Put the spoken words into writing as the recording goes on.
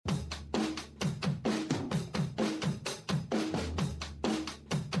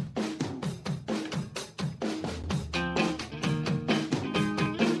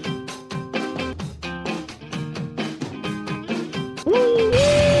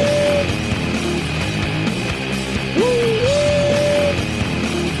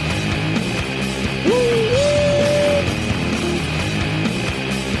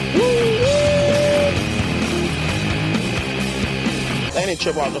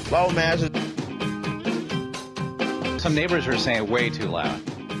trip off the floor, man. Some neighbors are saying way too loud.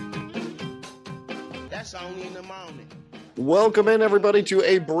 That's only in the morning. Welcome in, everybody, to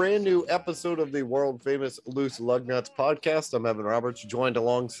a brand new episode of the world famous Loose Lug Nuts podcast. I'm Evan Roberts, joined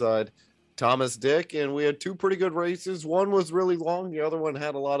alongside Thomas Dick, and we had two pretty good races. One was really long. The other one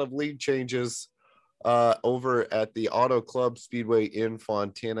had a lot of lead changes over at the Auto Club Speedway in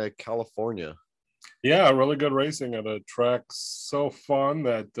Fontana, California. Yeah, really good racing at a track so fun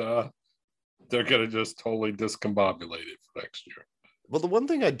that they're going to just totally discombobulate it for next year. Well, the one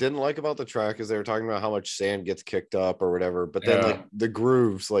thing I didn't like about the track is they were talking about how much sand gets kicked up or whatever, but then like the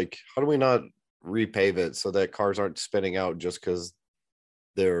grooves, like how do we not repave it so that cars aren't spinning out just because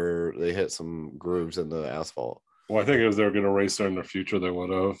they hit some grooves in the asphalt? Well, I think if they're going to race there in the future, they would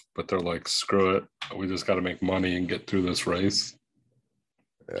have, but they're like, screw it. We just got to make money and get through this race.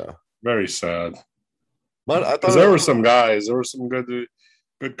 Yeah. Very sad. But I thought there were some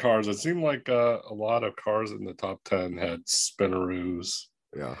good cars. It seemed like a lot of cars in the top 10 had spinneroos.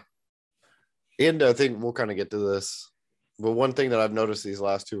 Yeah. And I think we'll kind of get to this. But one thing that I've noticed these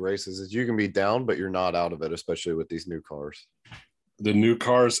last two races is you can be down, but you're not out of it, especially with these new cars. The new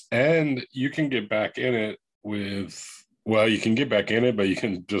cars, and you can get back in it you can get back in it, but you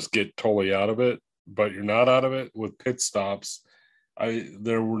can just get totally out of it, but you're not out of it with pit stops.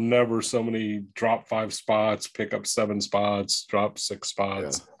 There were never so many drop 5 spots, pick up 7 spots, drop 6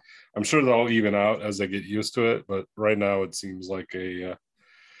 spots. Yeah. I'm sure they'll even out as they get used to it, but right now it seems like a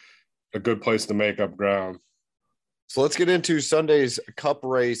good place to make up ground. So let's get into Sunday's Cup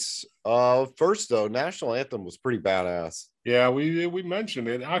race. First, though, National Anthem was pretty badass. Yeah, we mentioned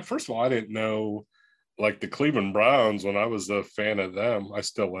it. First of all, I didn't know, like the Cleveland Browns, when I was a fan of them, I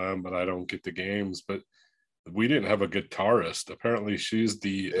still am, but I don't get the games, but we didn't have a guitarist. Apparently she's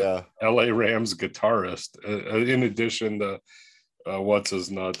the LA Rams guitarist, in addition to what's his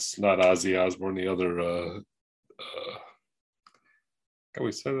nuts, not Ozzy Osbourne, the other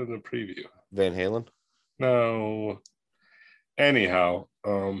we said it in the preview, Van Halen. No, anyhow,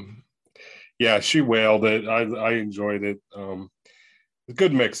 she wailed it. I enjoyed it.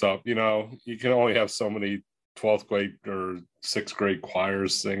 Good mix up, you can only have so many 12th grade or 6th grade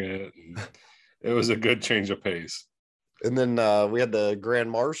choirs sing it, and it was a good change of pace. And then we had the Grand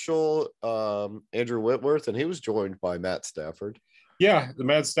Marshal, Andrew Whitworth, and he was joined by Matt Stafford. Yeah, the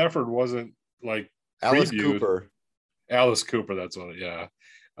Matt Stafford wasn't like Alice previewed. Cooper. Alice Cooper, that's what. Yeah.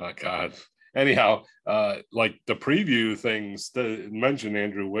 God. Anyhow, like the preview things mentioned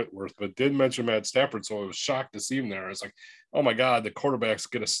Andrew Whitworth, but did mention Matt Stafford, so I was shocked to see him there. It's like, oh my God, the quarterback's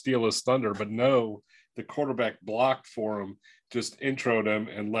going to steal his thunder, but no, the quarterback blocked for him, just introed him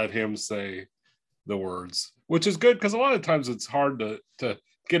and let him say the words, which is good because a lot of times it's hard to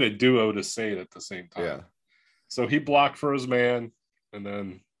get a duo to say it at the same time. Yeah. So he blocked for his man, and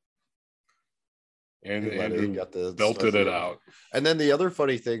then Andrew belted it out. And then the other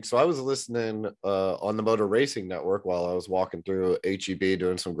funny thing, so I was listening on the Motor Racing Network while I was walking through HEB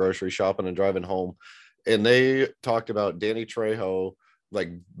doing some grocery shopping and driving home, and they talked about Danny Trejo like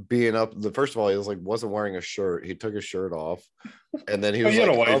being up. First of all, he was like wasn't wearing a shirt. He took his shirt off, and then he was he had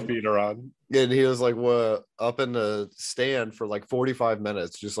like, a wife beater on. And he was like, up in the stand for like 45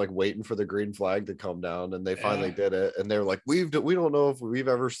 minutes, just like waiting for the green flag to come down. And they finally did it. And they're like, we don't know if we've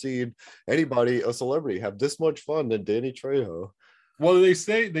ever seen a celebrity have this much fun than Danny Trejo. Well, they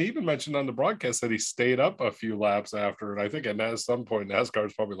even mentioned on the broadcast that he stayed up a few laps after. And I think at some point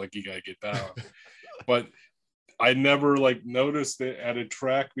NASCAR's probably like, you got to get down. But I never like noticed it at a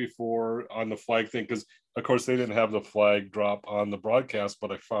track before on the flag thing, because of course they didn't have the flag drop on the broadcast,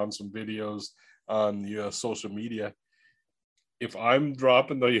 but I found some videos on the social media. If I'm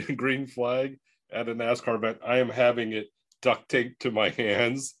dropping the green flag at a NASCAR event, I am having it duct taped to my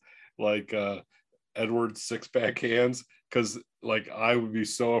hands, like Edward six-pack hands, because like I would be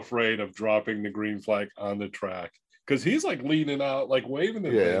so afraid of dropping the green flag on the track, because he's like leaning out, like waving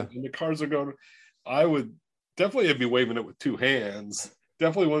it, and the cars are going. I would definitely be waving it with 2 hands.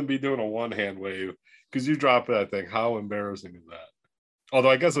 Definitely wouldn't be doing a one-hand wave, because you drop that thing. How embarrassing is that?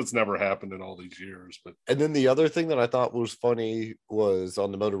 Although I guess it's never happened in all these years. But and then the other thing that I thought was funny was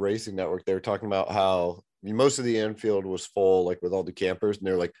on the Motor Racing Network, they were talking about how most of the infield was full, like with all the campers, and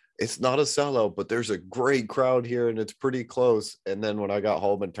they're like, it's not a sellout, but there's a great crowd here and it's pretty close. And then when I got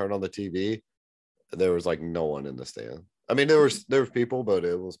home and turned on the TV, there was like no one in the stand. I mean, there was people, but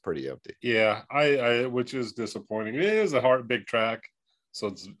it was pretty empty. Yeah, I which is disappointing. It is a big track, so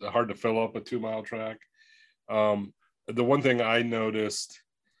it's hard to fill up a 2-mile track. The one thing I noticed,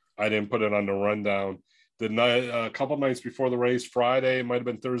 I didn't put it on the rundown. The night, a couple nights before the race, Friday, it might have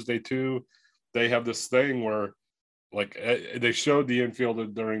been Thursday too, they have this thing where like they showed the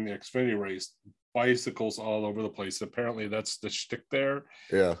infield during the Xfinity race, bicycles all over the place. Apparently that's the shtick there.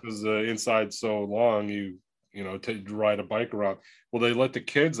 Yeah. Because the inside's so long, you know, to ride a bike around. Well, they let the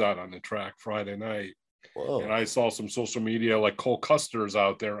kids out on the track Friday night. Whoa. And I saw some social media, like Cole Custer's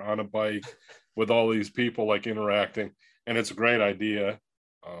out there on a bike with all these people like interacting. And it's a great idea.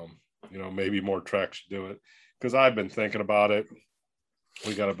 You know, maybe more tracks should do it. Because I've been thinking about it.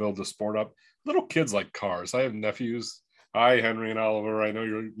 We got to build the sport up. Little kids like cars. I have nephews. Hi, Henry and Oliver. I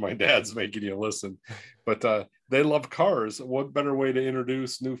know my dad's making you listen. But they love cars. What better way to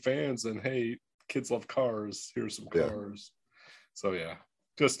introduce new fans than, hey, kids love cars. Here's some cars. So, yeah.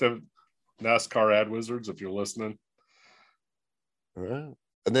 Just a NASCAR ad wizards, if you're listening. All right.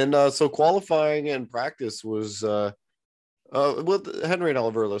 And then, so qualifying and practice was, well, Henry and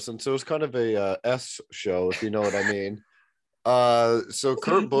Oliver listened. So it was kind of a S show, if you know what I mean. So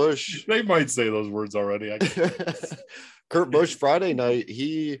Kurt Busch. They might say those words already. Kurt Busch, Friday night,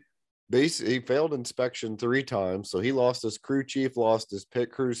 he failed inspection 3 times. So he lost his crew chief, lost his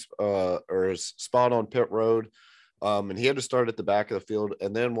pit crew, or his spot on pit road. And he had to start at the back of the field.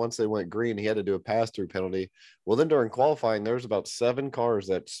 And then once they went green, he had to do a pass-through penalty. Well, then during qualifying, there was about 7 cars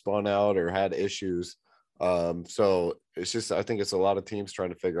that spun out or had issues. So it's just, I think it's a lot of teams trying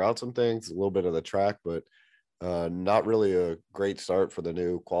to figure out some things, a little bit of the track, but not really a great start for the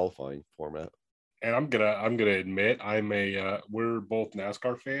new qualifying format. And I'm gonna admit, we're both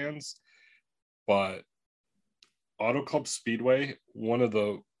NASCAR fans, but Auto Club Speedway, one of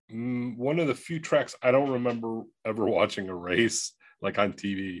the few tracks I don't remember ever watching a race like on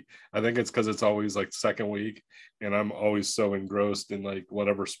TV. I think it's because it's always like second week, and I'm always so engrossed in like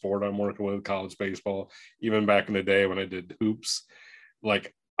whatever sport I'm working with, college baseball. Even back in the day when I did hoops,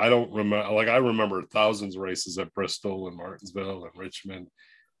 like I don't remember. Like I remember thousands of races at Bristol and Martinsville and Richmond.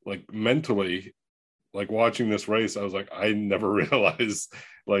 Like mentally, like watching this race, I was like, I never realized,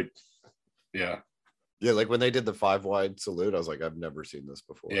 like, yeah. Yeah, like when they did the 5 wide salute, I was like, I've never seen this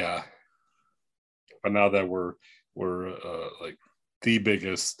before. Yeah. But now that we're like the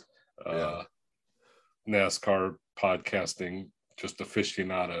biggest NASCAR podcasting, just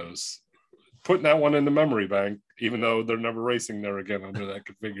aficionados, putting that one in the memory bank, even though they're never racing there again under that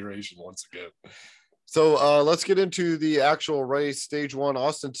configuration once again. So let's get into the actual race. Stage 1,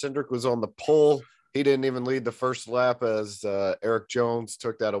 Austin Cindric was on the pole. He didn't even lead the first lap as Eric Jones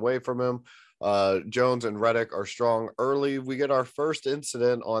took that away from him. Jones and Reddick are strong early. We get our first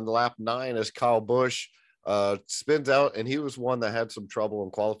incident on lap 9 as Kyle Busch spins out, and he was one that had some trouble in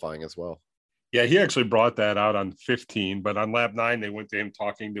qualifying as well. Yeah, he actually brought that out on 15, but on lap 9, they went to him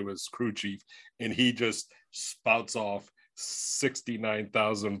talking to his crew chief, and he just spouts off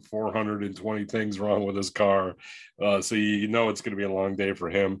 69,420 things wrong with his car. So you know it's going to be a long day for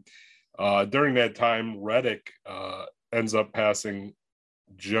him. During that time, Reddick ends up passing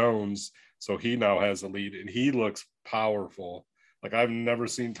Jones, so he now has a lead, and he looks powerful. Like I've never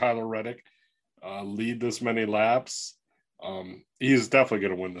seen Tyler Reddick lead this many laps. He's definitely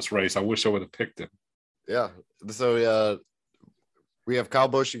going to win this race. I wish I would have picked him. Yeah. So we have Kyle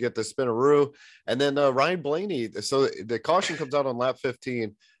Busch, you get the Spinaroo, and then Ryan Blaney. So the caution comes out on lap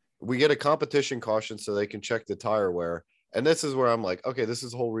 15. We get a competition caution so they can check the tire wear. And this is where I'm like, okay, this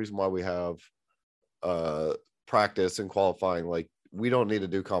is the whole reason why we have practice and qualifying. Like we don't need to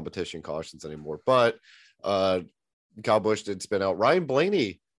do competition cautions anymore. But Kyle Busch did spin out. Ryan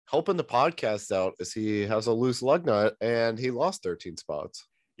Blaney helping the podcast out as he has a loose lug nut and he lost 13 spots.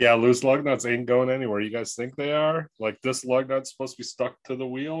 Yeah, loose lug nuts ain't going anywhere. You guys think they are? Like this lug nut's supposed to be stuck to the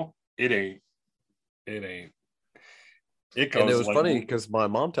wheel? It ain't. It goes. And it was like, funny because my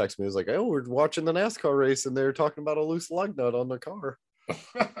mom texted me. It was like, "Oh, we're watching the NASCAR race, and they're talking about a loose lug nut on the car."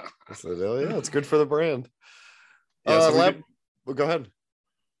 I said, "Oh yeah, it's good for the brand." Yeah, go ahead.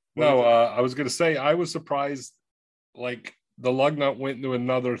 No, I was gonna say I was surprised. Like the lug nut went into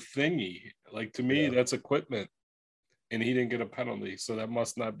another thingy. Like to me, that's equipment, and he didn't get a penalty. So that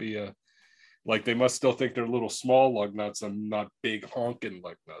must not be a. Like they must still think they're little small lug nuts and not big honking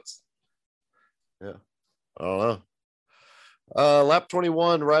lug nuts. Yeah, I don't know. Lap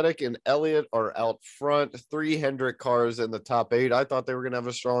 21, Reddick and Elliott are out front. 3 Hendrick cars in the top 8. I thought they were going to have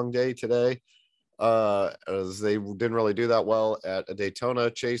a strong day today, as they didn't really do that well at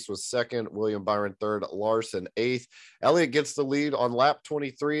Daytona. Chase was second, William Byron third, Larson eighth. Elliott gets the lead on lap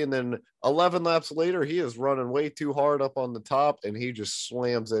 23, and then 11 laps later, he is running way too hard up on the top, and he just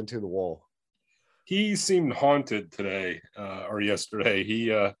slams into the wall. He seemed haunted today or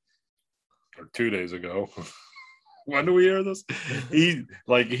yesterday. Or 2 days ago. When do we hear this?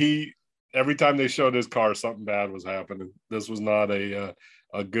 Every time they showed his car, something bad was happening. This was not a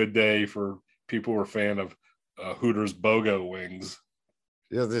good day for people who are a fan of Hooters BOGO wings.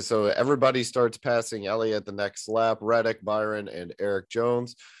 Yeah, so everybody starts passing Elliott the next lap, Reddick, Byron, and Eric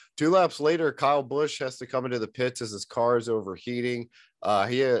Jones. 2 laps later, Kyle Busch has to come into the pits as his car is overheating.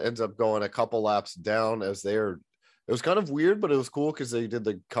 He ends up going a couple laps down as they're. It was kind of weird, but it was cool because they did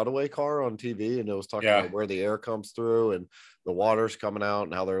the cutaway car on TV, and it was talking about where the air comes through and the water's coming out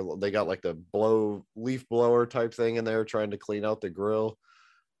and how they got like the leaf blower type thing in there trying to clean out the grill.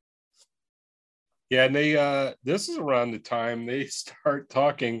 Yeah, and they this is around the time they start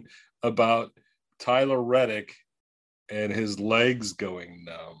talking about Tyler Reddick and his legs going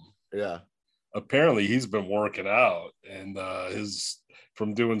numb. Yeah. Apparently he's been working out, and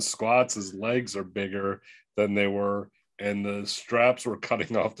from doing squats, his legs are bigger than they were, and the straps were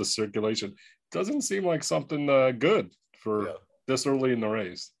cutting off the circulation. Doesn't seem like something good for this early in the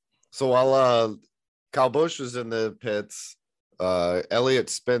race. So while Kyle Busch was in the pits, Elliott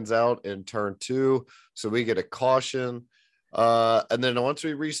spins out in turn 2, so we get a caution. And then once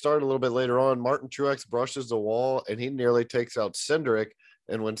we restart a little bit later on, Martin Truex brushes the wall and he nearly takes out Cindric.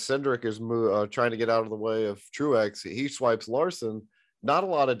 And when Cindric is trying to get out of the way of Truex, he swipes Larson. Not a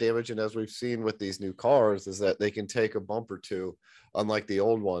lot of damage, and as we've seen with these new cars, is that they can take a bump or two, unlike the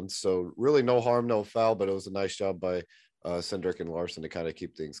old ones. So really no harm, no foul, but it was a nice job by Cindric and Larson to kind of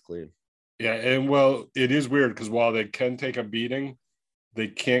keep things clean. Yeah, and well, it is weird because while they can take a beating, they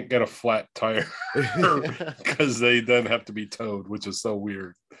can't get a flat tire because they then have to be towed, which is so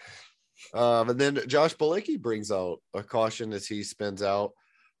weird. And then Josh Bilicki brings out a caution as he spins out.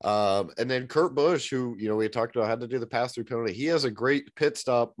 And then Kurt Busch, who, we talked about, had to do the pass-through penalty. He has a great pit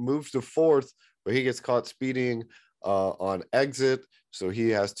stop, moves to 4th, but he gets caught speeding on exit. So he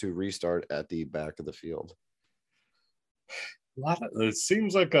has to restart at the back of the field. It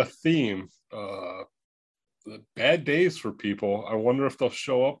seems like a theme. Bad days for people. I wonder if they'll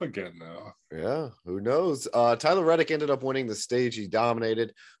show up again now. Yeah, who knows? Tyler Reddick ended up winning the stage. He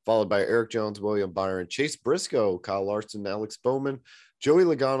dominated, followed by Eric Jones, William Byron, Chase Briscoe, Kyle Larson, Alex Bowman, Joey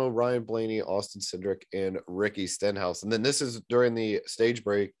Logano, Ryan Blaney, Austin Cindric, and Ricky Stenhouse. And then this is during the stage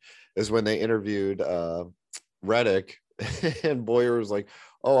break is when they interviewed Reddick, and Boyer was like,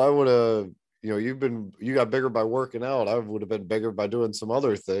 "Oh, I would have, you got bigger by working out. I would have been bigger by doing some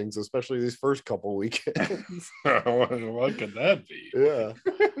other things, especially these first couple weekends." What could that be? Yeah,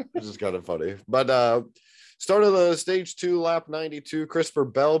 which is kind of funny. But start of the stage 2, lap 92, Christopher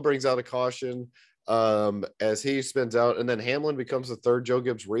Bell brings out a caution as he spins out, and then Hamlin becomes the 3rd Joe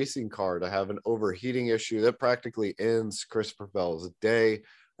Gibbs Racing car to have an overheating issue that practically ends Christopher Bell's day,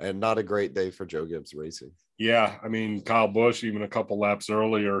 and not a great day for Joe Gibbs Racing. Yeah, I mean, Kyle Busch, even a couple laps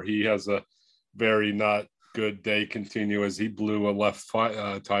earlier, he has a very not good day continue as he blew a left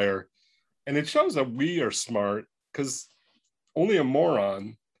tire. And it shows that we are smart, because only a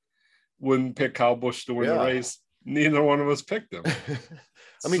moron wouldn't pick Kyle Busch to win the race. Neither one of us picked him.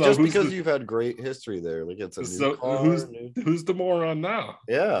 I mean, so just because you've had great history there, like it's a new car. Who's the moron now?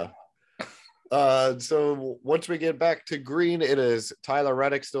 Yeah. So once we get back to green, it is Tyler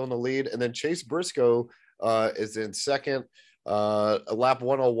Reddick still in the lead, and then Chase Briscoe is in 2nd. Lap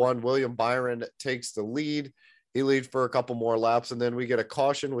 101, William Byron takes the lead. He leads for a couple more laps, and then we get a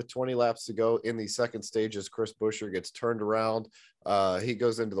caution with 20 laps to go in the 2nd stage as Chris Buescher gets turned around. He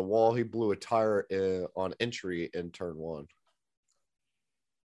goes into the wall. He blew a tire on entry in turn 1.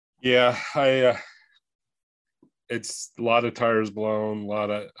 Yeah, it's a lot of tires blown,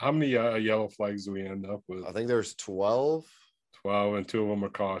 how many yellow flags do we end up with? I think there's 12. 12, and 2 of them are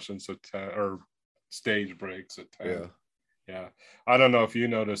cautions, so 10, or stage breaks at 10. Yeah. I don't know if you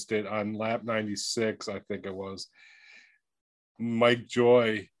noticed it on lap 96, I think it was. Mike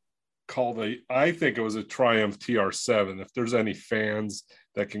Joy I think it was a Triumph TR7. If there's any fans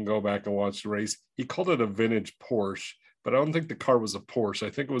that can go back and watch the race, he called it a vintage Porsche, but I don't think the car was a Porsche. I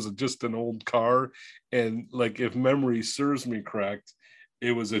think it was just an old car. And like, if memory serves me correct,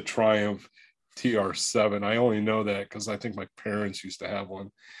 it was a Triumph TR7. I only know that because I think my parents used to have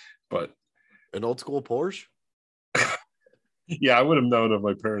one. But an old school Porsche? Yeah, I would have known if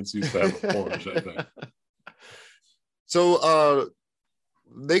my parents used to have a Porsche, I think. So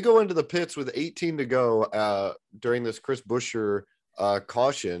they go into the pits with 18 to go during this Chris Buescher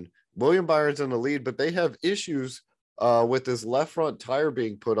caution. William Byron's in the lead, but they have issues with this left front tire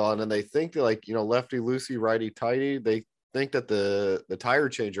being put on, and they think that, like, lefty loosey, righty tighty. They think that the tire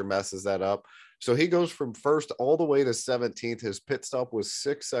changer messes that up. So he goes from 1st all the way to 17th. His pit stop was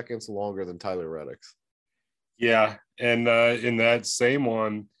 6 seconds longer than Tyler Reddick's. Yeah, and in that same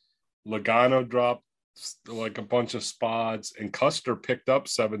one, Logano dropped like a bunch of spots, and Custer picked up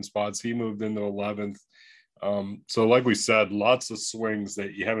 7 spots. He moved into 11th. So like we said, lots of swings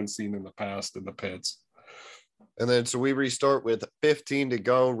that you haven't seen in the past in the pits. And then so we restart with 15 to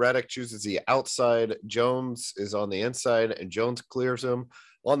go. Reddick chooses the outside. Jones is on the inside, and Jones clears him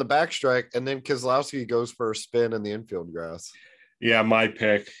on the backstretch. And then Keselowski goes for a spin in the infield grass. Yeah, my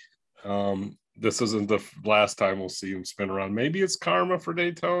pick. This isn't the last time we'll see him spin around. Maybe it's karma for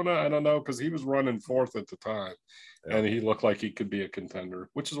Daytona. I don't know, because he was running fourth at the time, and he looked like he could be a contender,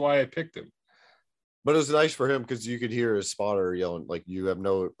 which is why I picked him. But it was nice for him because you could hear his spotter yelling, like, you have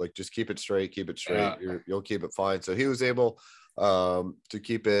no, like, just keep it straight, keep it straight. Yeah. You'll keep it fine. So he was able to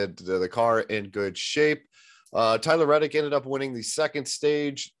keep the car in good shape. Tyler Reddick ended up winning the second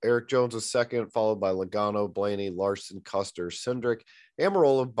stage. Eric Jones was second, followed by Logano, Blaney, Larson, Custer, Cindric,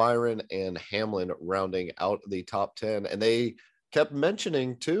 Amarola, Byron, and Hamlin rounding out the top 10. And they kept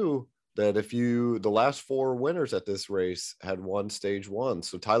mentioning, too, that the last four winners at this race had won stage one.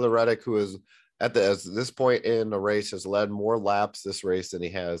 So Tyler Reddick, who is at this point in the race, has led more laps this race than he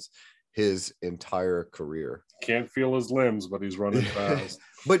has his entire career. Can't feel his limbs, but he's running fast.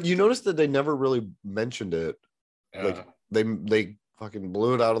 But you notice that they never really mentioned it. Like they fucking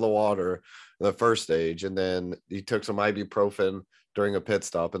blew it out of the water in the first stage, and then he took some ibuprofen during a pit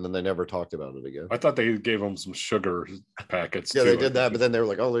stop, and then they never talked about it again. I thought they gave him some sugar packets. Yeah, they did that, but then they were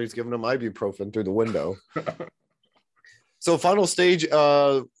like, "Oh, he's giving him ibuprofen through the window." So final stage,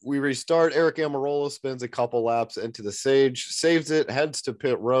 we restart. Eric Amarola spins a couple laps into the stage, saves it, heads to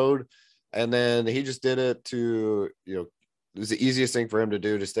pit road, and then he just did it to, it was the easiest thing for him to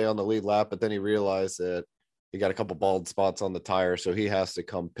do, to stay on the lead lap, but then he realized that he got a couple bald spots on the tire, so he has to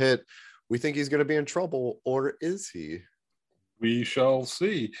come pit. We think he's going to be in trouble, or is he? We shall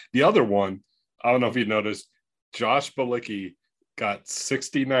see. The other one, I don't know if you noticed, Josh Bilicki got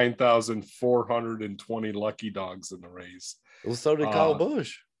 69,420 lucky dogs in the race. Well, so did Kyle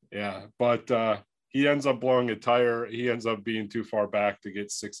Busch. Yeah, but he ends up blowing a tire. He ends up being too far back to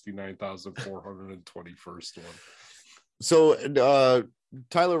get 69,420 first one. So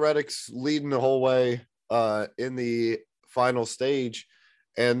Tyler Reddick's leading the whole way in the final stage,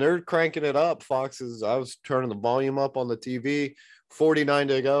 and they're cranking it up. I was turning the volume up on the TV, 49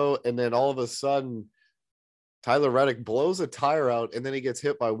 to go, and then all of a sudden Tyler Reddick blows a tire out, and then he gets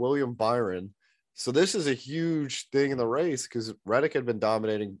hit by William Byron. So this is a huge thing in the race because Reddick had been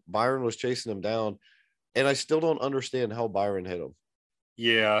dominating. Byron was chasing him down, and I still don't understand how Byron hit him.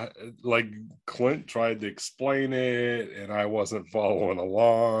 Yeah, like Clint tried to explain it, and I wasn't following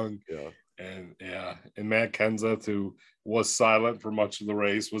along. Yeah. And Matt Kenseth, who was silent for much of the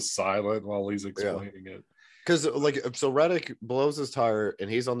race, was silent while he's explaining it. Because so Reddick blows his tire and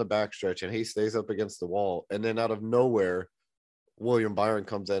he's on the backstretch and he stays up against the wall, and then out of nowhere, William Byron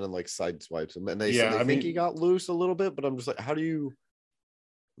comes in and sideswipes him, and they think he got loose a little bit, but I'm just like, how do you?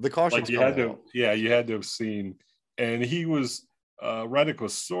 The caution. You had to have seen, and he was Reddick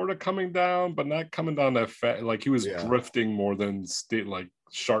was sort of coming down, but not coming down that fast. Like he was drifting more than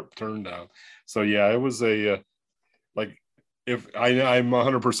sharp turn down. So yeah, it was a if I'm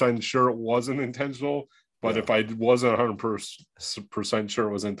 100% sure it wasn't intentional. But if I wasn't 100% sure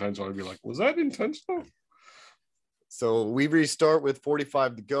it was intentional, I'd be like, was that intentional? So we restart with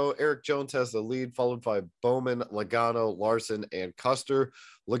 45 to go. Eric Jones has the lead, followed by Bowman, Logano, Larson, and Custer.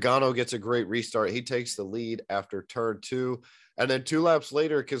 Logano gets a great restart. He takes the lead after turn 2. And then 2 laps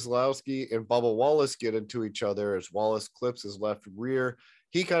later, Keselowski and Bubba Wallace get into each other as Wallace clips his left rear.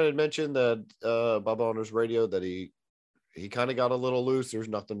 He kind of mentioned that Bubba on his radio that he kind of got a little loose. There's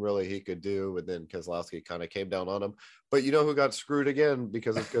nothing really he could do. And then Keselowski kind of came down on him. But you know who got screwed again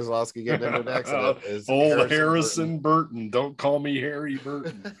because of Keselowski getting into an accident? Is Harrison Burton. Don't call me Harry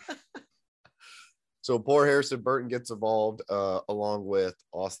Burton. So poor Harrison Burton gets involved along with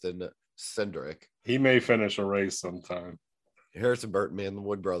Austin Cindric. He may finish a race sometime. Harrison Burton, man, the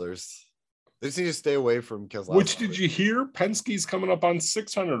Wood brothers. They just need to stay away from Keselowski. Which, did you hear? Penske's coming up on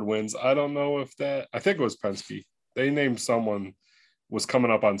 600 wins. I don't know if I think it was Penske. They named someone was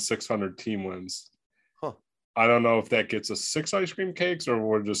coming up on 600 team wins. Huh. I don't know if that gets us 6 ice cream cakes or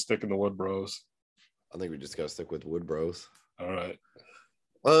we're just sticking to Wood Bros. I think we just got to stick with Wood Bros. All right.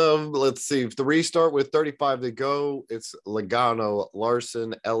 Let's see. The restart with 35 to go. It's Logano,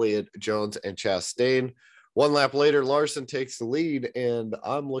 Larson, Elliott, Jones, and Chastain. 1 lap later, Larson takes the lead, and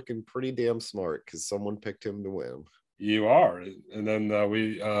I'm looking pretty damn smart because someone picked him to win. You are. And then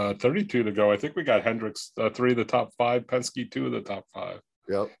we 32 to go. I think we got Hendricks 3 of the top 5, Penske 2 of the top 5.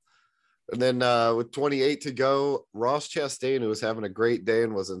 Yep. And then with 28 to go, Ross Chastain, who was having a great day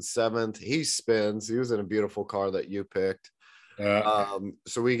and was in 7th, he spins. He was in a beautiful car that you picked.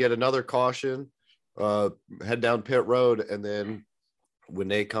 So we get another caution, head down pit road, and then when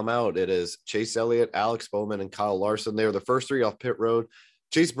they come out, it is Chase Elliott, Alex Bowman, and Kyle Larson. They're the first 3 off pit road.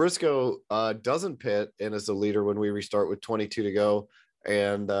 Chase Briscoe doesn't pit and is the leader when we restart with 22 to go.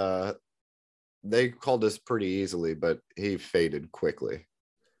 And they called this pretty easily, but he faded quickly.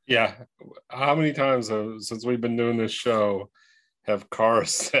 Yeah. How many times since we've been doing this show have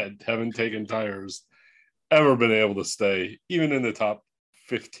cars that haven't taken tires ever been able to stay, even in the top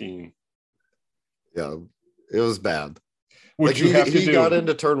 15? Yeah, it was bad. What you have to he do, got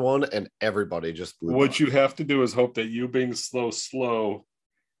into turn one and everybody just blew what by. you have to do is hope that you being slow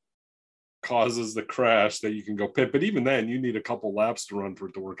causes the crash that you can go pit. But even then, you need a couple laps to run for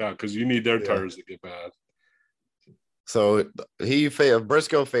it to work out because you need their tires to get bad. So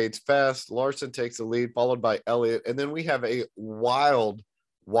Briscoe fades fast. Larson takes the lead, followed by Elliott. And then we have a wild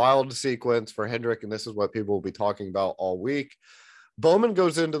sequence for Hendrick. And this is what people will be talking about all week. Bowman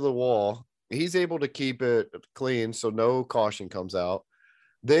goes into the wall. He's able to keep it clean, so no caution comes out.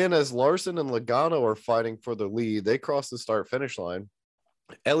 Then as Larson and Logano are fighting for the lead, they cross the start-finish line.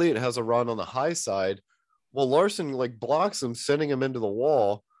 Elliott has a run on the high side. Well, Larson blocks him, sending him into the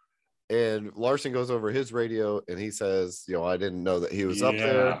wall. And Larson goes over his radio and he says, I didn't know that he was up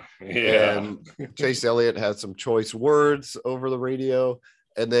there. Yeah. And Chase Elliott had some choice words over the radio.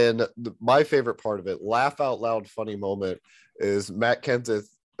 And then my favorite part of it, laugh out loud, funny moment, is Matt Kenseth,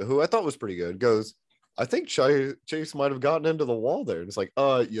 who I thought was pretty good, goes, I think Chase might have gotten into the wall there. And it's like,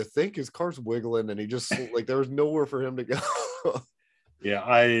 you think his car's wiggling and he just there was nowhere for him to go.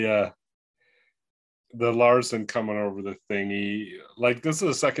 Yeah, the Larson coming over the thing, this is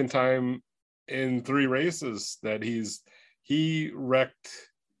the second time in 3 races that he wrecked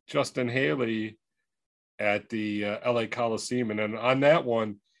Justin Haley at the LA Coliseum. And then on that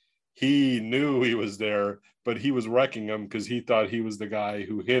one, he knew he was there, but he was wrecking him because he thought he was the guy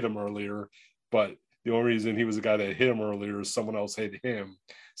who hit him earlier. But the only reason he was the guy that hit him earlier is someone else hit him.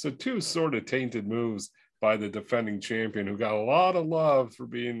 So 2 sort of tainted moves by the defending champion, who got a lot of love for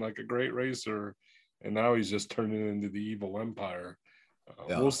being a great racer. And now he's just turning into the evil empire.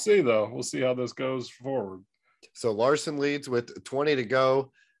 We'll see, though. We'll see how this goes forward. So Larson leads with 20 to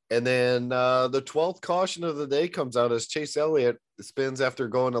go. And then the 12th caution of the day comes out as Chase Elliott spins after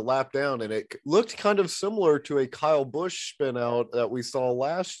going a lap down. And it looked kind of similar to a Kyle Busch spin out that we saw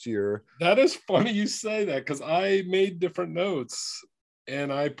last year. That is funny you say that, because I made different notes.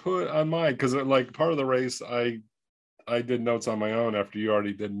 And I put on mine, because part of the race, I did notes on my own after you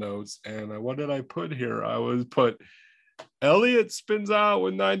already did notes. And what did I put here? I put Elliott spins out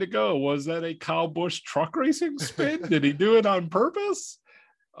with 9 to go. Was that a Kyle Busch truck racing spin? Did he do it on purpose?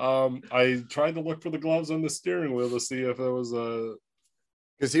 I tried to look for the gloves on the steering wheel to see if it was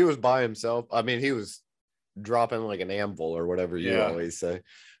because he was by himself. I mean, he was dropping like an anvil or whatever you always say.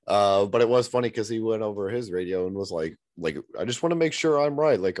 But it was funny because he went over his radio and was like, I just want to make sure I'm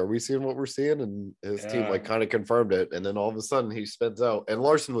right. Are we seeing what we're seeing? And his team kind of confirmed it. And then all of a sudden he spins out, and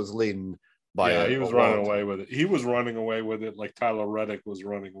Larson was leading by he was running away with it. He was running away with it like Tyler Reddick was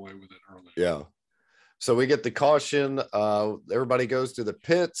running away with it earlier. Yeah. So we get the caution. Everybody goes to the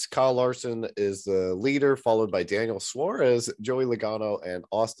pits. Kyle Larson is the leader, followed by Daniel Suarez, Joey Logano, and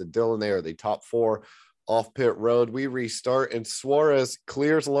Austin Dillon. They are the top 4 off pit road. We restart, and Suarez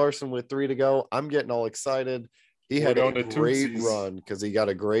clears Larson with 3 to go. I'm getting all excited. He had a great run because he got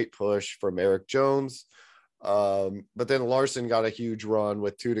a great push from Eric Jones. But then Larson got a huge run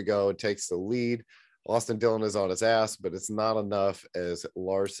with 2 to go and takes the lead. Austin Dillon is on his ass, but it's not enough as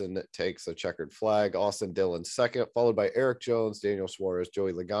Larson takes a checkered flag. Austin Dillon second, followed by Eric Jones, Daniel Suarez,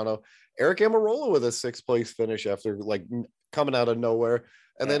 Joey Logano. Eric Amarola with a 6th place finish after coming out of nowhere.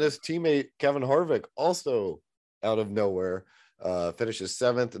 And then his teammate Kevin Harvick also out of nowhere finishes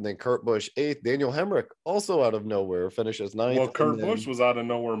 7th, and then Kurt Busch 8th. Daniel Hemrick also out of nowhere finishes 9th. Well, Kurt Busch was out of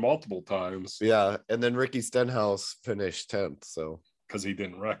nowhere multiple times. Yeah, and then Ricky Stenhouse finished 10th. So because he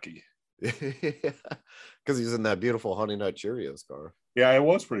didn't wrecky. Because he's in that beautiful Honey Nut Cheerios car. Yeah, it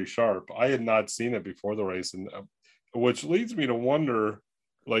was pretty sharp. I had not seen it before the race, and which leads me to wonder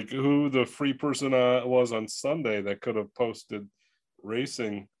who the free person was on Sunday that could have posted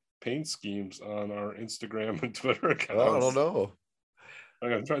racing paint schemes on our Instagram and Twitter accounts. I don't know.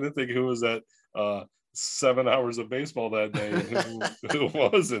 I'm trying to think who was at 7 hours of baseball that day and who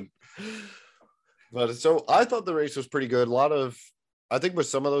wasn't. But so I thought the race was pretty good. I think with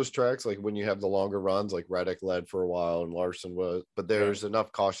some of those tracks, when you have the longer runs, Reddick led for a while and Larson was, but there's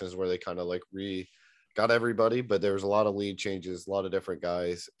enough cautions where they kind of got everybody, but there was a lot of lead changes, a lot of different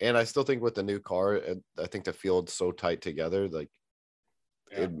guys. And I still think with the new car, I think the field's so tight together,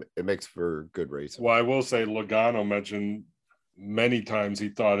 it makes for good racing. Well, I will say Logano mentioned many times he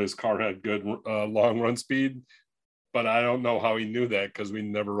thought his car had good long run speed, but I don't know how he knew that because we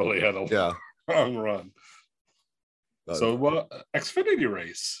never really had a long run. So, well, Xfinity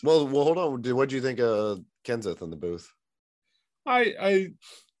race. Well, hold on. What do you think of Kenseth in the booth?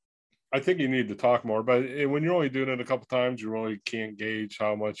 I think you need to talk more, but when you're only doing it a couple times, you really can't gauge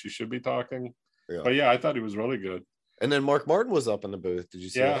how much you should be talking. Yeah. But yeah, I thought he was really good. And then Mark Martin was up in the booth. Did you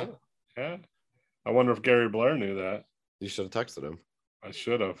see that? Yeah. I wonder if Gary Blair knew that. You should have texted him. I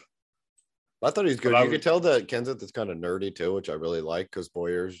should have. I thought he was good. You could tell that Kenseth is kind of nerdy too, which I really like because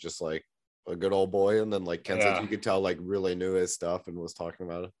Boyer's just like a good old boy. And then like Kenseth, you could tell like really knew his stuff and was talking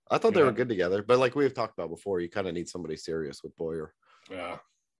about it. I thought they were good together. But like we've talked about before, you kind of need somebody serious with Boyer. Yeah.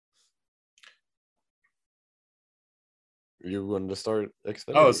 You wanted to start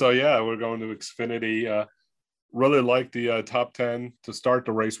Xfinity? Oh, so yeah, we're going to Xfinity. Really liked the top 10 to start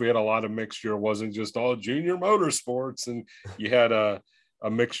the race. We had a lot of mixture. It wasn't just all junior motorsports. And you had a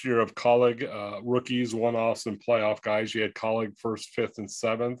mixture of colleague rookies, one-offs, and playoff guys. You had colleague first, fifth, and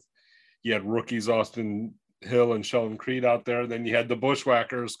seventh. You had rookies, Austin Hill and Sheldon Creed out there. Then you had the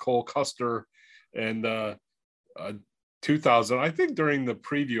Bushwhackers, Cole Custer, and 2000. I think during the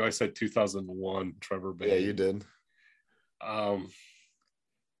preview, I said 2001, Trevor Bayne. Yeah, you did.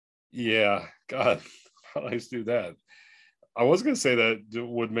 Yeah, God, how nice do that. I was going to say that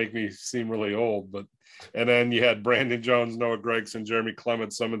would make me seem really old, but and then you had Brandon Jones, Noah Gregson, Jeremy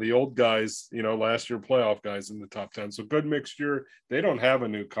Clement, some of the old guys, last year playoff guys in the top 10. So good mixture. They don't have a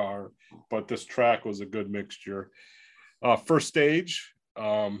new car, but this track was a good mixture. First stage,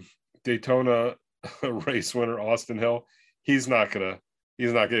 Daytona race winner Austin Hill. He's not gonna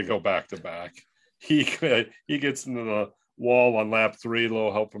go back to back. He gets into the wall on lap 3, a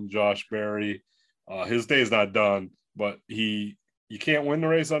little help from Josh Berry. His day's not done, but you can't win the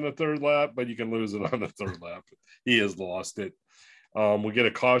race on the third lap, but you can lose it on the third lap. He has lost it. We get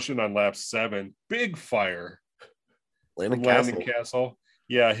a caution on lap 7. Big fire. Landon Castle.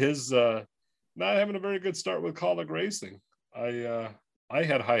 Yeah, his not having a very good start with Kaulig Racing. I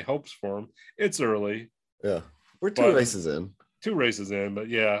had high hopes for him. It's early. Yeah. We're 2 races in. 2 races in, but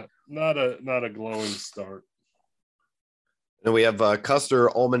yeah, not a glowing start. And we have Custer,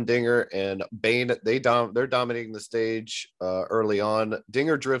 Allmendinger, and Bayne. They're dominating the stage early on.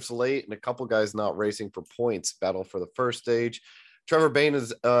 Dinger drifts late, and a couple guys not racing for points battle for the first stage. Trevor Bayne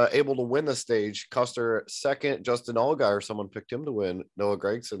is able to win the stage. Custer second. Justin Allgaier, someone picked him to win. Noah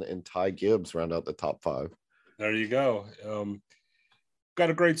Gregson and Ty Gibbs round out the top 5. There you go.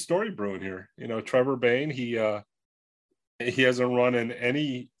 Got a great story brewing here. Trevor Bayne, he hasn't run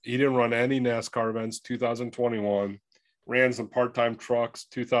he didn't run any NASCAR events 2021. Ran some part-time trucks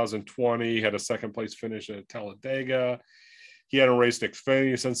 2020, had a second place finish at Talladega. He hadn't raced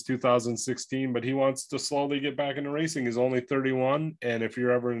Xfinity since 2016, but he wants to slowly get back into racing. He's only 31, and if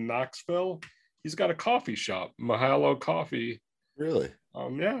you're ever in Knoxville, he's got a coffee shop, Mahalo Coffee. Really?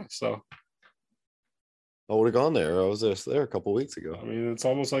 Yeah, so. I would have gone there. I was just there a couple weeks ago. I mean, it's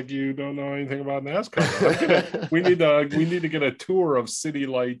almost like you don't know anything about NASCAR. We need to get a tour of City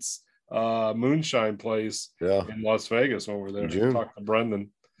Lights moonshine place in Las Vegas over there. Talk to Brendan.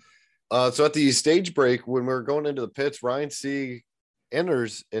 So at the stage break, when we were going into the pits, Ryan Sieg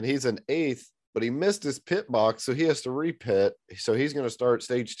enters and he's an 8th, but he missed his pit box, so he has to repit. So he's going to start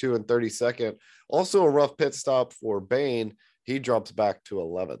stage 2 in 32nd. Also a rough pit stop for Bayne. He drops back to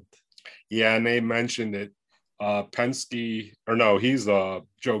 11th. Yeah, and they mentioned it. Penske, or no, he's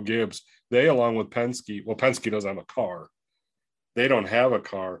Joe Gibbs. They, along with Penske, well, Penske doesn't have a car. They don't have a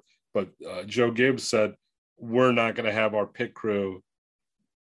car. But Joe Gibbs said, we're not going to have our pit crew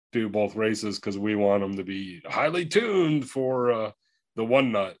do both races because we want them to be highly tuned for the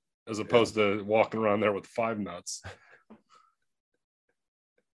one nut as opposed to walking around there with 5 nuts.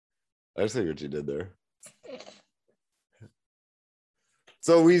 I see what you did there.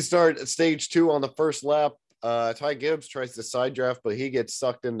 So we start stage 2 on the first lap. Ty Gibbs tries to side draft, but he gets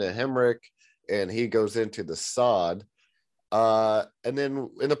sucked into Hemrick and he goes into the sod. And then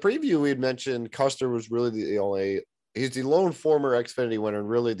in the preview, we had mentioned Custer was really he's the lone former Xfinity winner and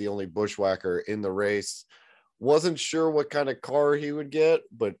really the only bushwhacker in the race. Wasn't sure what kind of car he would get,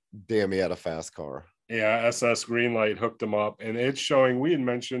 but damn, he had a fast car. Yeah, SS Greenlight hooked him up, and it's showing. We had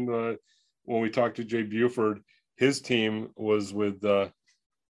mentioned when we talked to Jay Buford, his team was with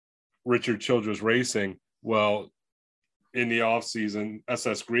Richard Childress Racing. Well, in the offseason,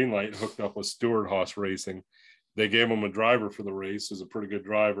 SS Greenlight hooked up with Stewart Haas Racing. They gave him a driver for the race, who's a pretty good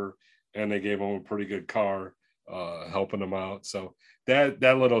driver, and they gave him a pretty good car, helping him out. So that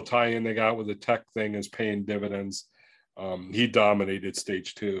little tie-in they got with the tech thing is paying dividends. He dominated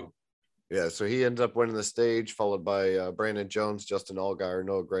stage 2. Yeah, so he ends up winning the stage, followed by Brandon Jones, Justin Allgaier,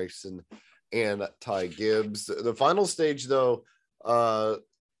 Noah Gregson, and Ty Gibbs. The final stage, though,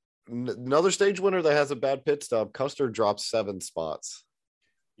 Another stage winner that has a bad pit stop. Custer drops 7 spots.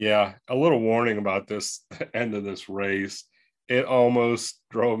 Yeah, a little warning about this end of this race. It almost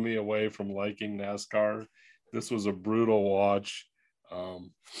drove me away from liking NASCAR. This was a brutal watch.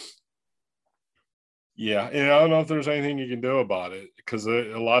 Yeah, and I don't know if there's anything you can do about it because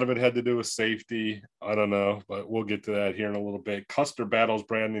a lot of it had to do with safety. I don't know, but we'll get to that here in a little bit. Custer battles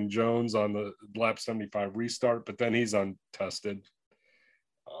Brandon Jones on the lap 75 restart, but then he's untested.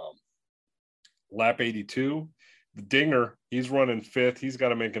 Lap 82, the Dinger, he's running 5th. He's got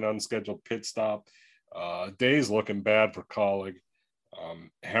to make an unscheduled pit stop. Day's looking bad for Colleague.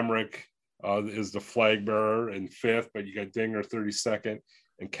 Hemrick is the flag bearer in 5th, but you got Dinger 32nd,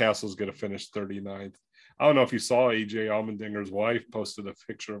 and Castle's going to finish 39th. I don't know if you saw AJ Allmendinger's wife posted a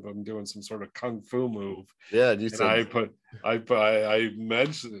picture of him doing some sort of kung fu move. Yeah, you said I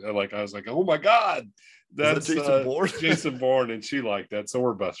mentioned, like, I was like, oh my God, that's Jason Bourne? Jason Bourne, and she liked that, so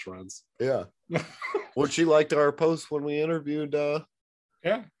we're best friends. Yeah. Well, she liked our post when we interviewed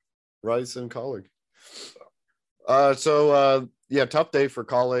Rice and Colleague. Yeah, tough day for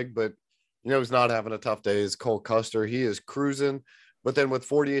Colleague, but he's not having a tough day is Cole Custer. He is cruising, but then with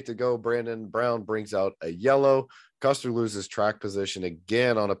 48 to go, Brandon Brown brings out a yellow. Custer loses track position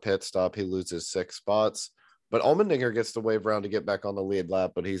again on a pit stop. He loses 6 spots, but Allmendinger gets the wave round to get back on the lead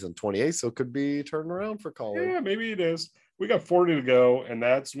lap, but he's in 28, so it could be turned around for Colleague. Yeah, maybe it is. We got 40 to go, and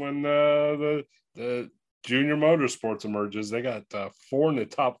that's when the Junior Motorsports emerges. They got 4 in the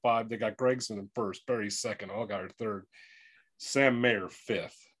top 5. They got Gregson in 1st, Berry 2nd, Allgaier 3rd, Sam Mayer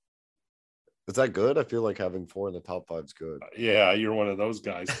 5th. Is that good? I feel like having 4 in the top 5 is good. Yeah, you're one of those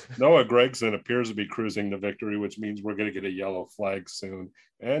guys. Noah Gregson appears to be cruising to victory, which means we're going to get a yellow flag soon.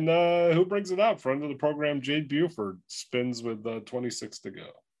 And who brings it out? Friend of the program, Jade Buford, spins with 26 to go.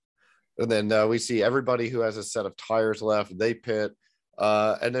 And then we see everybody who has a set of tires left, they pit.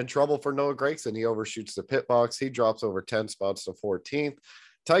 And then trouble for Noah Gregson. He overshoots the pit box. He drops over 10 spots to 14th.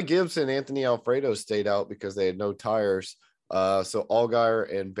 Ty Gibbs and Anthony Alfredo stayed out because they had no tires. So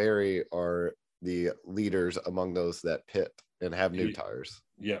Allgaier and Berry are the leaders among those that pit and have new tires.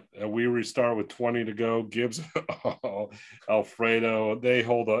 Yeah, and we restart with 20 to go. Gibbs, Alfredo, they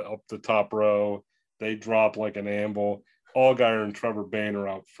hold up the top row. They drop like an amble. Allgaier and Trevor Bayne are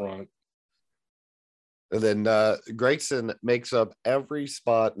out front. And then Gregson makes up every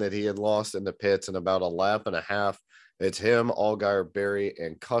spot that he had lost in the pits in about a lap and a half. It's him, Allgaier, Berry,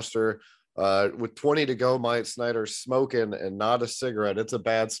 and Custer. With 20 to go, Myatt Snyder's smoking and not a cigarette. It's a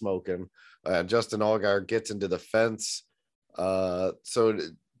bad smoking. Justin Allgaier gets into the fence. So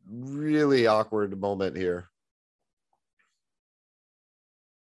really awkward moment here.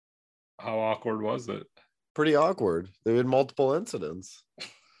 How awkward was it? Pretty awkward. There had multiple incidents.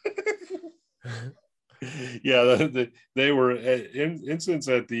 Yeah, they were incidents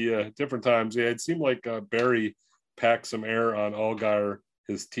at the different times. Yeah, it seemed like Berry packed some air on Allgaier,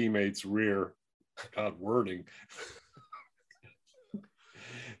 his teammate's rear. God, wording.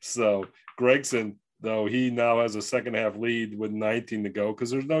 So Gregson, though, he now has a second half lead with 19 to go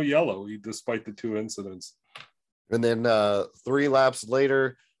because there's no yellow, despite the 2 incidents. And then 3 laps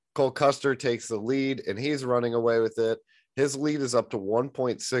later, Cole Custer takes the lead and he's running away with it. His lead is up to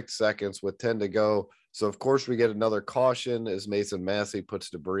 1.6 seconds with 10 to go. So, of course, we get another caution as Mason Massey puts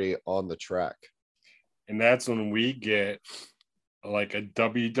debris on the track. And that's when we get like a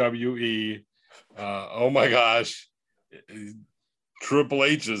WWE, oh my gosh, Triple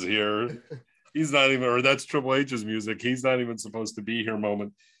H is here. He's not even, or that's Triple H's music. He's not even supposed to be here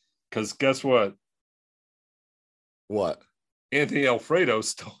moment. Because guess what? What? Anthony Alfredo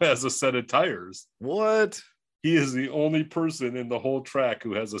still has a set of tires. What? He is the only person in the whole track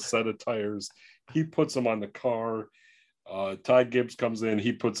who has a set of tires. He puts them on the car. Ty Gibbs comes in.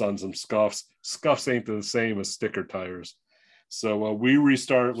 He puts on some scuffs. Scuffs ain't the same as sticker tires. So we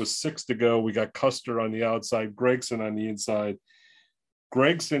restart with 6 to go. We got Custer on the outside, Gregson on the inside.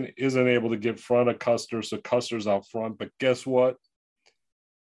 Gregson isn't able to get front of Custer, so Custer's out front. But guess what?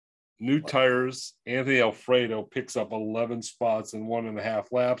 New tires. Anthony Alfredo picks up 11 spots in 1.5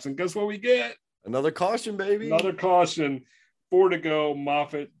 laps. And guess what we get? Another caution, baby. Another caution. 4 to go.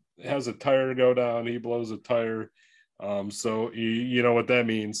 Moffitt has a tire to go down. He blows a tire. So you know what that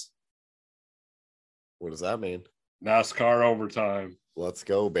means. What does that mean? NASCAR overtime. Let's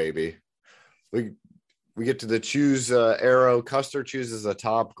go, baby. We get to the choose arrow. Custer chooses a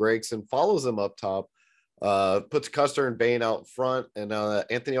top. Gregson follows him up top. Puts Custer and Bayne out front. And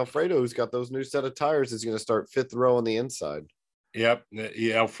Anthony Alfredo, who's got those new set of tires, is going to start 5th row on the inside. Yep.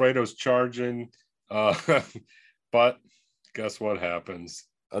 Yeah, Alfredo's charging. But guess what happens?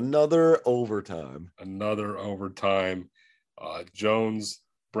 Another overtime. Jones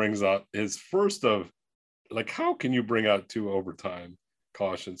brings out his first of, like, how can you bring out 2 overtime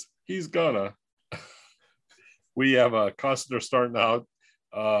cautions? He's gonna. We have a Custer starting out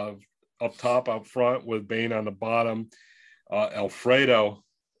up top, up front with Bain on the bottom. Alfredo,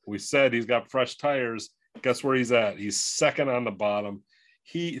 we said he's got fresh tires. Guess where he's at? He's second on the bottom.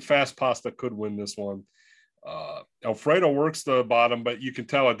 Fast Pasta could win this one. Alfredo works the bottom, but you can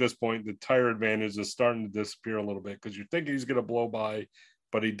tell at this point the tire advantage is starting to disappear a little bit because you're thinking he's going to blow by,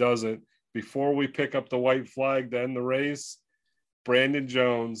 but he doesn't. Before we pick up the white flag to end the race, Brandon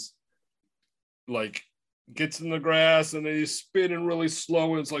Jones like gets in the grass and then he's spinning really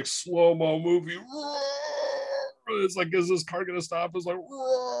slow, and it's like slow-mo movie. It's like, is this car gonna stop? It's like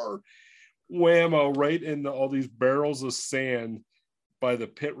roar, whammo, right into all these barrels of sand by the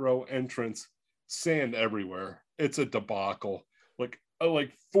pit row entrance. Sand everywhere. It's a debacle.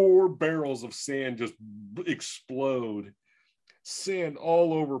 Like 4 barrels of sand just explode. Sand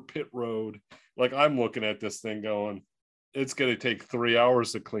all over pit road. Like, I'm looking at this thing going, it's gonna take 3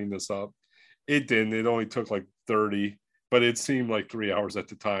 hours to clean this up. It didn't. It only took like 30, but it seemed like 3 hours at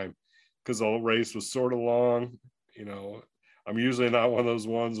the time because the race was sort of long. You know, I'm usually not one of those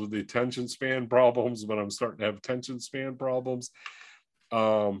ones with the attention span problems, but I'm starting to have attention span problems.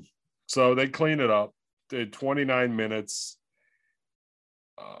 So they cleaned it up. Did 29 minutes.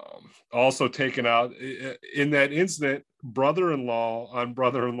 Also taken out in that incident, brother-in-law on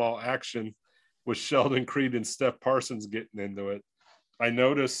brother-in-law action with Sheldon Creed and Steph Parsons getting into it. I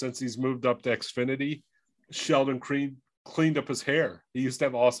noticed since he's moved up to Xfinity, Sheldon Creed cleaned up his hair. He used to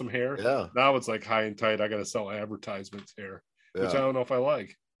have awesome hair. Yeah. Now it's like high and tight. I got to sell advertisements hair, which I don't know if I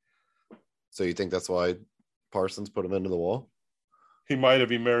like. So you think that's why Parsons put him into the wall? He might have.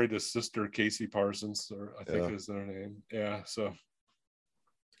 He married his sister, Casey Parsons, or I think is their name. Yeah. So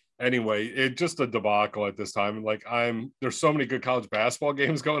anyway, it just a debacle at this time. Like, there's so many good college basketball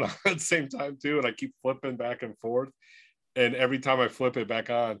games going on at the same time too, and I keep flipping back and forth. And every time I flip it back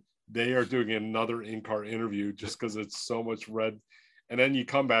on, they are doing another in-car interview just because it's so much red. And then you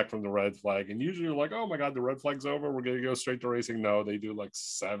come back from the red flag, and usually you're like, oh my God, the red flag's over. We're going to go straight to racing. No, they do like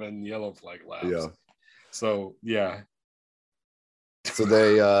 7 yellow flag laps. Yeah. So, yeah.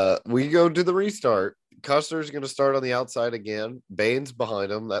 So we go to the restart. Custer's going to start on the outside again. Bain's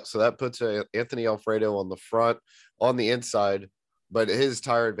behind him. That puts Anthony Alfredo on the front, on the inside. But his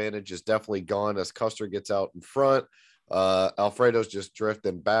tire advantage is definitely gone as Custer gets out in front. Alfredo's just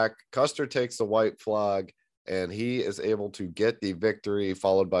drifting back. Custer takes the white flag, and he is able to get the victory,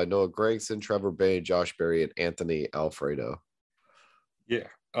 followed by Noah Gragson, Trevor Bain, Josh Berry, and Anthony Alfredo. Yeah.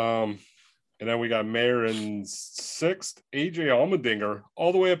 And then we got Mayer in 6th, AJ Allmendinger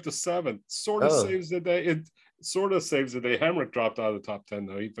all the way up to 7th. Sort of saves the day. It sort of saves the day. Hemrick dropped out of the top 10,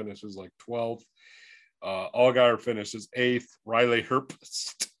 though. He finishes like 12th. Allgaier finishes 8th. Riley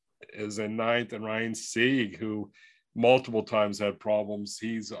Herbst is in 9th, and Ryan Sieg, who multiple times had problems,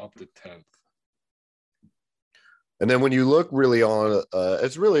 he's up to 10th. And then when you look really on,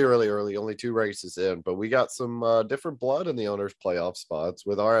 it's really early, only 2 races in, but we got some different blood in the owners' playoff spots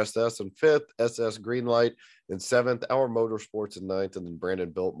with RSS in 5th, SS Greenlight in 7th, Our Motorsports in 9th, and then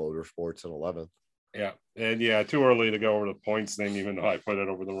Brandon Built Motorsports in 11th. Yeah, and too early to go over the points thing, even though I put it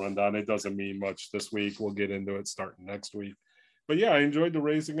over the rundown. It doesn't mean much this week. We'll get into it starting next week. But yeah, I enjoyed the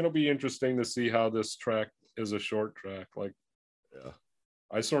racing. It'll be interesting to see how this track is a short track. Like, yeah,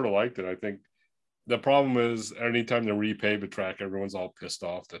 I sort of liked it. I think the problem is anytime they repave the track, everyone's all pissed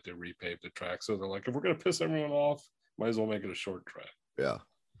off that they repaved the track. So they're like, if we're going to piss everyone off, might as well make it a short track. Yeah.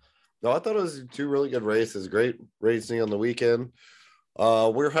 No, I thought it was 2 really good races. Great racing on the weekend.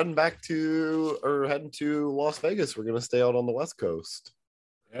 We're heading to Las Vegas. We're going to stay out on the West Coast.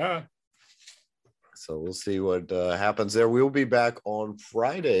 Yeah. So we'll see what happens there. We'll be back on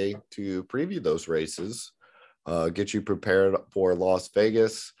Friday to preview those races, get you prepared for Las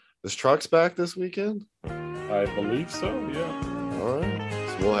Vegas. Is Trucks back this weekend? I believe so, yeah. All right.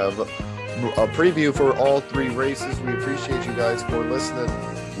 So we'll have a preview for all 3 races. We appreciate you guys for listening.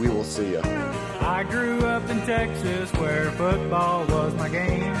 We will see you. I grew up in Texas where football was my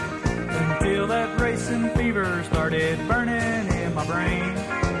game until that racing fever started burning in my brain.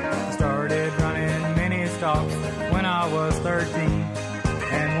 I started running mini stocks when I was 13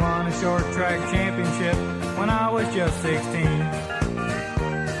 and won a short track championship when I was just 16.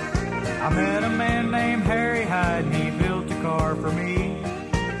 I met a man named Harry Hyde and he built a car for me.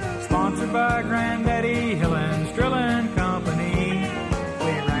 Sponsored by Granddaddy Hill and Strilling Company.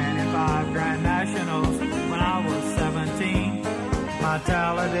 We ran in 5 Grand Nationals when I was 17. My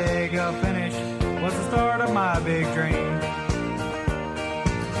Talladega finish was the start of my big dream.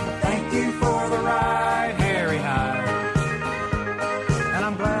 Thank you for the ride, Harry Hyde. And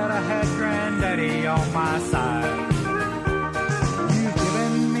I'm glad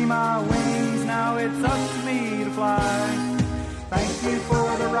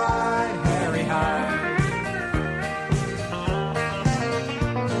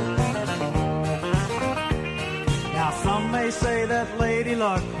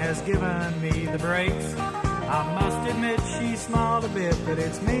has given me the breaks. I must admit she smiled a bit, but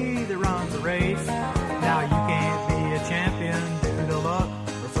it's me that runs the race. Now you can't be a champion due to luck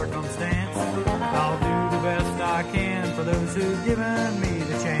or circumstance. I'll do the best I can for those who've given me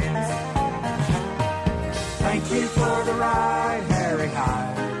the chance. Thank you for the ride, Harry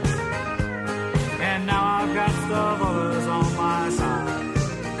Hyde. And now I've got stuff others on my side.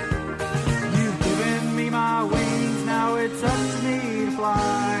 You've given me my wings, now it's up to me to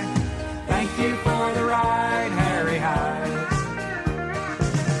fly. Thank you for the